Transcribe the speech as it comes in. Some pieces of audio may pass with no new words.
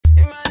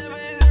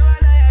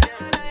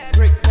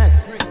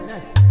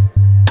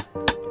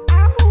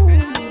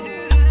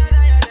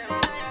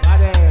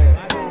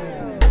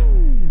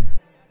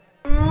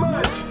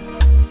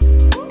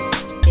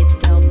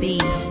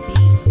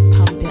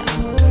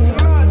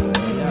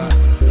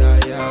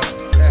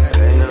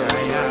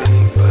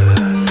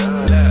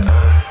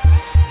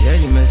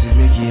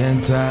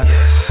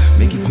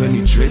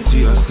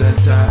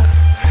center.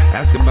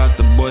 Ask about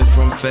the boy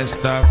from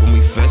Festa. When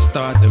we first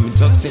start, then we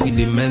talk, say we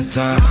did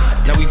mental.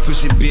 Now we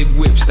pushing big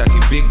whips,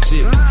 stacking big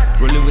chips.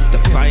 Rolling with the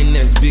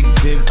finest, big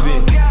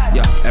pimpin'.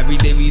 Yeah, every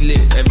day we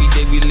lit, every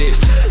day we lit.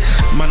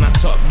 Man, I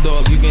top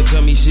dog, you can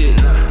tell me shit.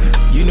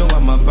 You know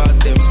I'm about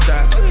them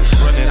stats.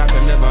 Running, I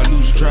can never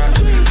lose track.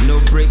 No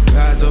brake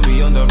pads on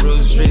me on the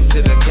road, straight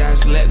to the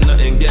cash. Let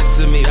nothing get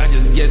to me, I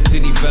just get to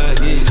the bag,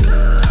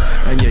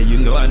 yeah. And yeah, you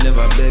know I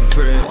never beg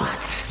for it.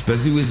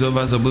 Especially with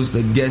over supposed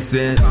to get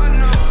sense.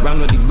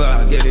 Round on the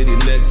bar, get it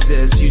in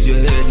excess. Use your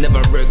head,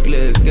 never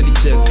reckless. Get the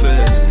check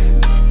first.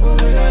 La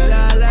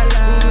la la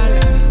la.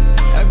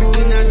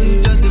 Everything I do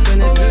just to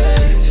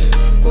penetrate.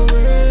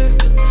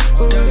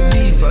 Young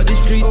beef for the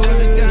street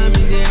every time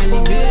in the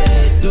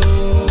elevator.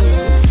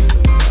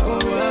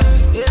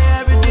 Yeah,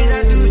 everything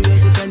I do just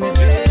to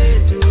penetrate.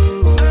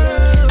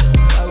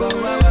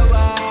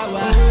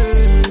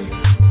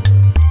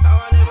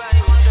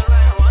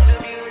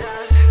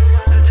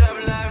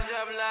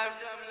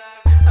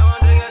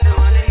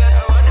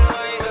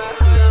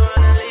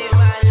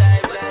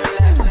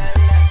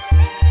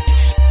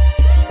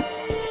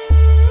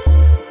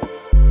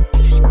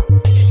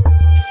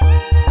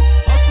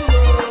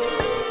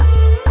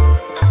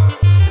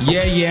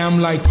 Yeah, I'm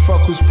like,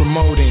 fuck who's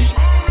promoting.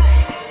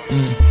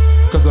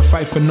 Cause I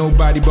fight for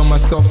nobody but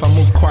myself, I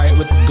move quiet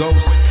with the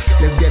ghosts.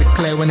 Let's get it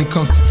clear when it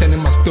comes to telling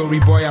my story,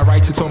 boy, I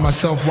write it all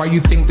myself. Why you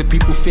think the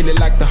people feel it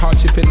like the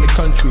hardship in the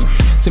country?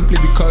 Simply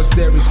because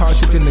there is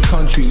hardship in the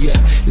country, yeah.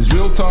 It's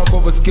real talk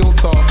over skill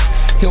talk,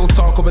 hill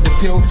talk over the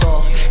pill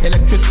talk.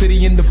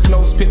 Electricity in the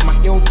flow, spit my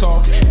ill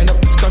talk. End of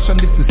discussion,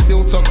 this is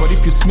still talk. But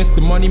if you smith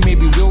the money,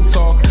 maybe we'll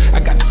talk. I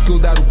got the skill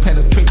that'll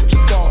penetrate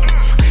your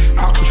thoughts.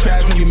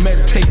 Alcatraz when you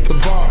meditate the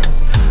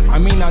bars. I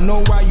mean, I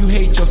know why you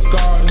hate your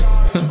scars.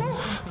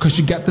 Cause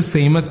you got the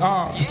same as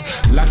ours.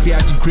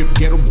 Lafayette grip,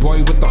 ghetto boy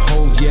with the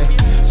hold, yeah.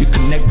 You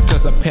connect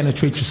because I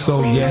penetrate your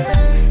soul, yeah.